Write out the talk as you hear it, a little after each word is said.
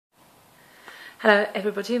Hello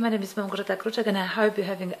everybody, my name is Małgorzata Kruczek and I hope you're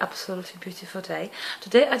having an absolutely beautiful day.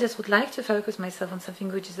 Today I just would like to focus myself on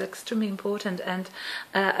something which is extremely important, and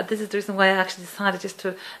this is the reason why I actually decided just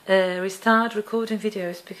to restart recording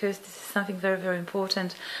videos, because this is something very, very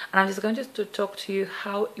important, and I'm just going to talk to you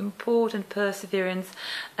how important perseverance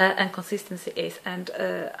and consistency is. And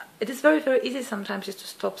it is very, very easy sometimes just to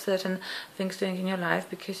stop certain things doing in your life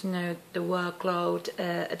because, you know, the workload,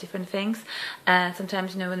 different things. And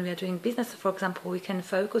sometimes, you know, when we are doing business, for example, we can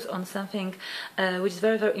focus on something which is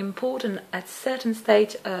very, very important at certain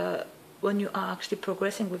stage when you are actually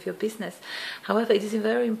progressing with your business. However, it is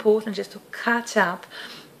very important just to catch up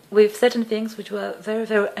with certain things which were very,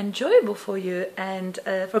 very enjoyable for you. And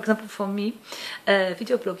for example, for me,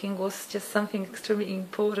 video blogging was just something extremely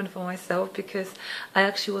important for myself, because I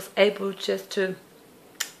actually was able just to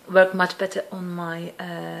work much better on my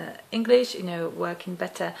English, you know, working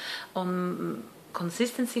better on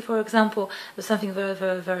consistency, for example, was something very,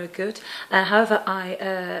 very, very good. However,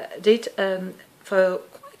 I did for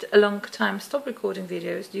quite a long time stop recording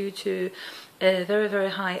videos due to a very, very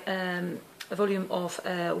high volume of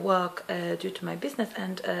work due to my business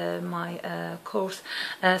and my course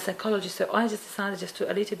psychology. So I just decided just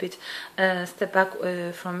to a little bit step back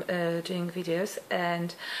from doing videos,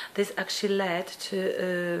 and this actually led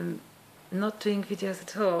to not doing videos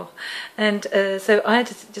at all. And so I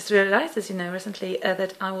just realized this, you know, recently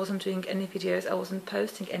that I wasn't doing any videos, I wasn't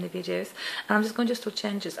posting any videos, and I'm just going just to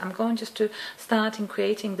change this. I'm going just to start in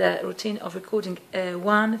creating the routine of recording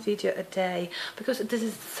one video a day, because this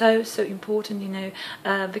is so, so important, you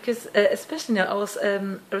know, because especially, you know, I was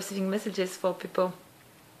receiving messages for people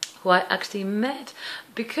who I actually met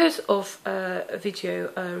because of video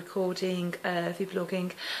recording,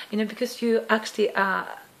 vlogging, you know, because you actually are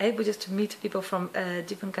able just to meet people from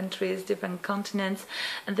different countries, different continents,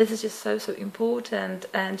 and this is just so, so important.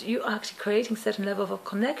 And you are actually creating certain level of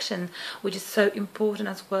connection, which is so important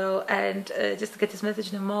as well. And just to get this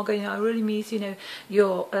message, you know, Margo, you know, I really miss, you know,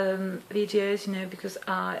 your videos, you know, because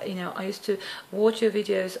you know, I used to watch your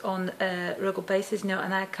videos on a regular basis, you know,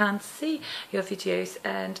 and I can't see your videos,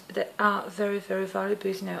 and they are very, very valuable,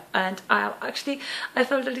 you know. And I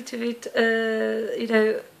felt a little bit, you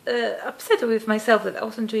know, upset with myself that I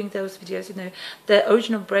wasn't doing those videos. You know, the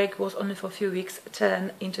original break was only for a few weeks,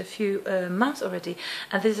 turned into a few months already,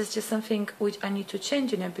 and this is just something which I need to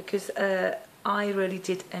change, you know, because I really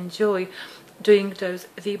did enjoy doing those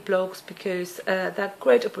vlogs, because that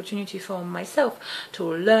great opportunity for myself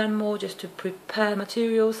to learn more, just to prepare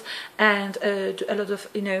materials and do a lot of,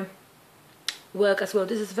 you know, work as well.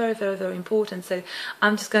 This is very, very, very important. So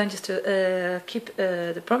I'm just going just to keep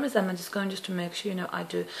the promise. I'm just going just to make sure, you know, I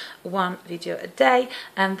do one video a day,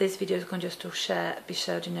 and this video is going just to be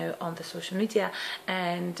shared, you know, on the social media.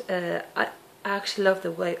 And I actually love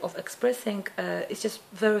the way of expressing. It's just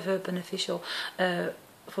very, very beneficial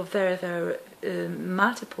for very, very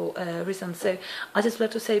multiple reasons. So I just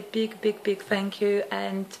like to say big, big, big thank you,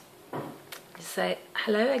 and say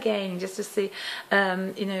hello again, just to see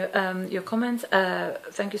you know, your comments.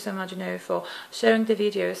 Thank you so much, you know, for sharing the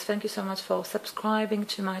videos. Thank you so much for subscribing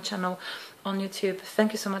to my channel on YouTube.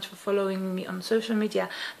 Thank you so much for following me on social media.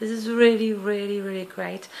 This is really, really, really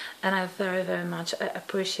great, and I very, very much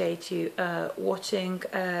appreciate you watching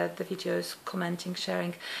the videos, commenting,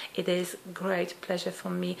 sharing. It is great pleasure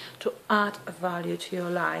for me to add value to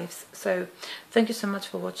your lives. So thank you so much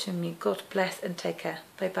for watching me. God bless and take care.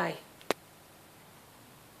 Bye bye.